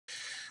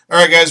All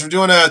right, guys, we're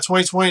doing a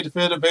 2020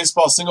 Definitive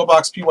Baseball Single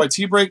Box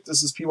PYT break.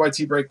 This is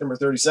PYT break number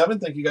 37.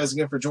 Thank you guys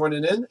again for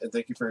joining in, and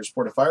thank you for your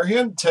support of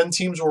Firehand. 10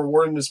 teams were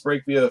awarded this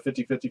break via a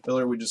 50-50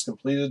 filler we just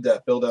completed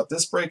that filled out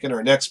this break and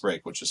our next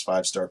break, which is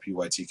 5-star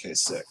PYT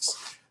Case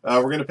 6.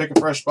 We're going to pick a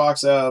fresh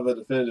box out of a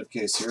definitive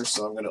case here,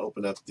 so I'm going to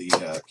open up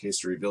the case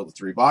to reveal the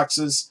 3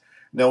 boxes.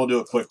 And then we'll do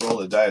a quick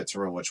roll of the die to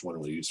determine which one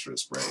we'll use for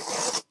this break.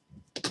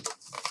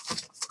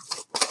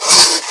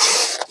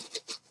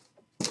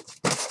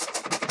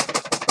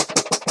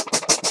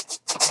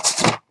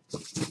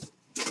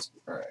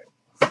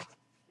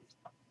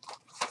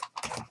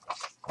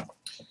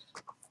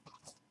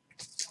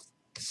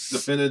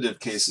 Definitive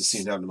cases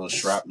seem to have the most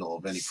shrapnel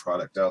of any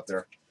product out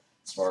there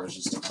as far as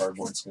just the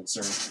cardboard's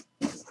concerned.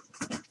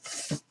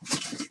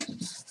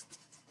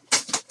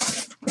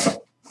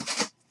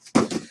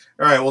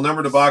 All right, we'll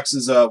number the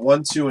boxes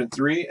 1, 2, and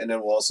 3, and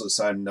then we'll also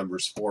assign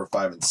numbers 4,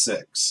 5, and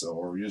 6. So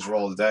we'll use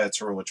roll of the die to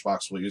determine which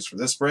box we'll use for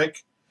this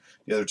break.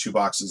 The other 2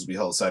 boxes will be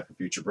held aside for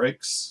future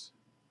breaks.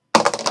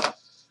 All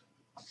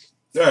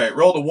right,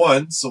 roll to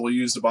 1, so we'll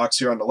use the box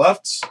here on the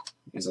left.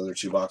 These other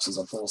 2 boxes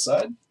on full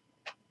side.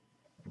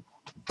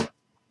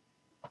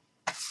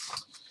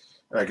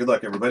 All right, good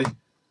luck, everybody.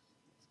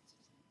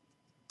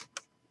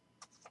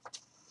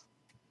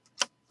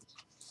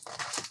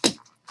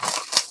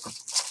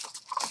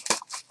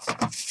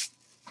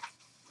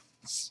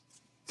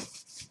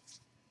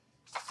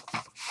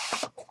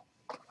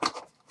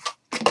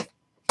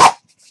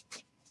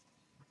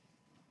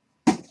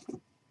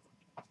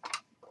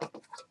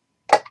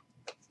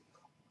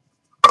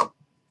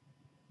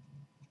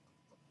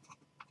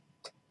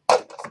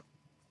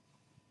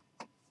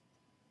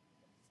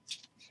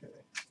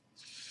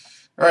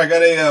 All right,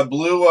 got a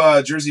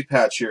blue jersey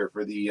patch here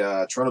for the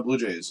Toronto Blue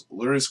Jays.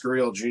 Lourdes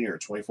Gurriel Jr.,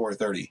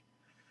 24/30.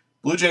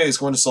 Blue Jays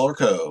going to Solar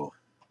Co.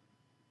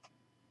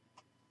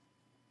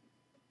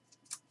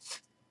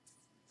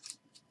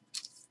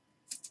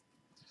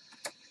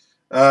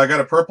 Got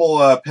a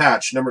purple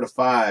patch, number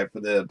 5 for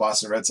the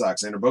Boston Red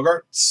Sox. Xander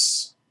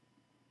Bogaerts.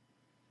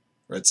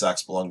 Red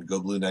Sox belong to Go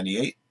Blue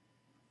 98.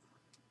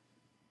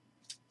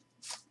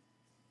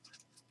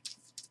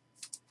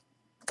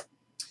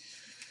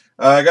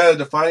 I got a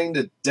Defining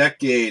the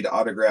Decade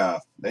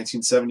autograph.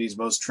 1970s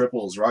most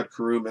triples. Rod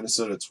Carew,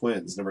 Minnesota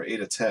Twins, number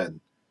 8/10.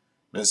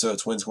 Minnesota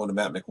Twins going to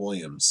Matt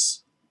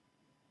McWilliams.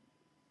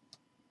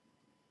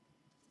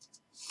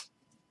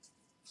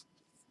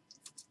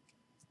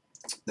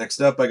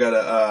 Next up, I got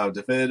a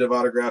definitive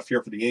autograph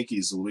here for the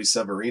Yankees. Luis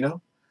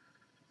Severino.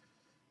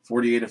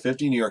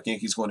 48/50. New York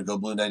Yankees going to Go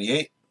Blue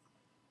 98.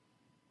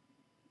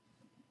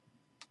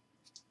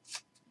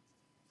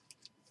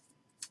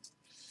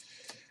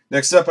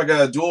 Next up, I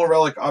got a dual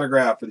relic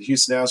autograph for the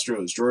Houston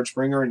Astros. George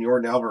Springer and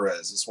Yordan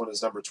Alvarez. This one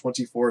is number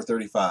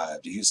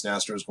 24/35. The Houston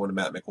Astros going to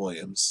Matt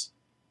McWilliams.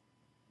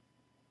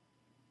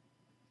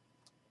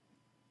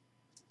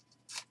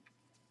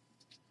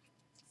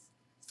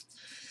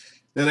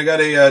 Then I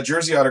got a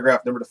jersey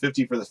autograph, number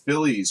 50 for the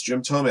Phillies.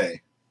 Jim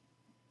Thome.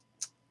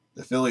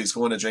 The Phillies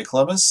going to Jay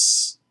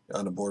Clemis.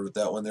 On the board with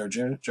that one there,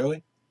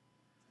 Joey.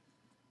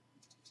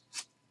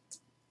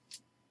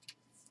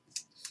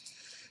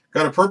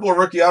 Got a purple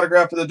rookie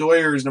autograph for the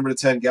Doyers, number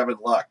 10, Gavin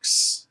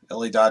Lux.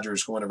 LA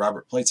Dodgers going to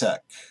Robert Platek.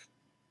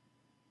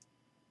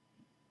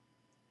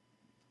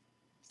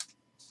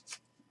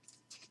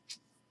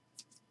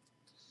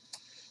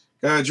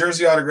 Got a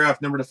jersey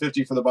autograph, number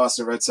 50 for the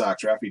Boston Red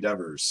Sox, Raffy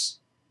Devers.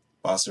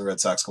 Boston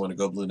Red Sox going to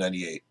Go Blue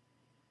 98.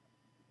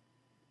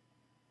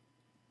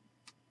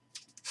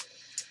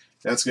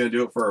 That's going to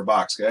do it for our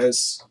box,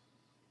 guys.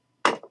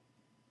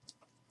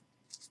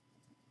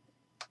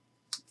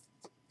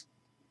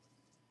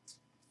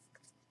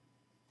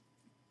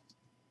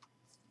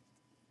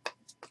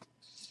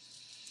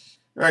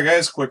 All right,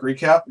 guys, quick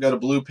recap. We got a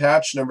blue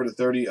patch, number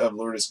 30 of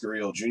Lourdes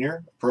Gurriel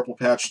Jr., purple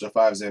patch to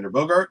 5 Xander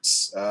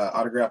Bogaerts,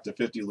 autograph to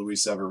 50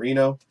 Luis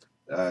Severino,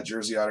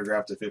 jersey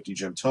autograph to 50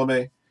 Jim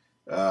Thome,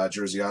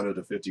 jersey auto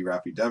to 50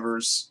 Raffy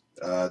Devers,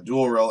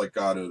 dual relic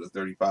auto to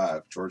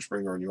 35 George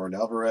Springer and Yordan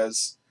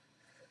Alvarez,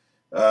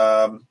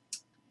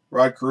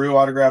 Rod Carew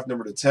autograph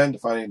number 10,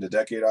 Defining the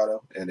Decade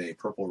auto, and a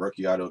purple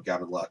rookie auto,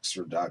 Gavin Lux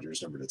for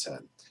Dodgers number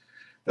 10.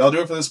 That'll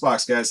do it for this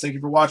box, guys. Thank you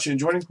for watching and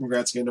joining.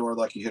 Congrats again to our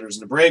lucky hitters in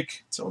the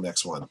break. Until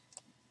next one.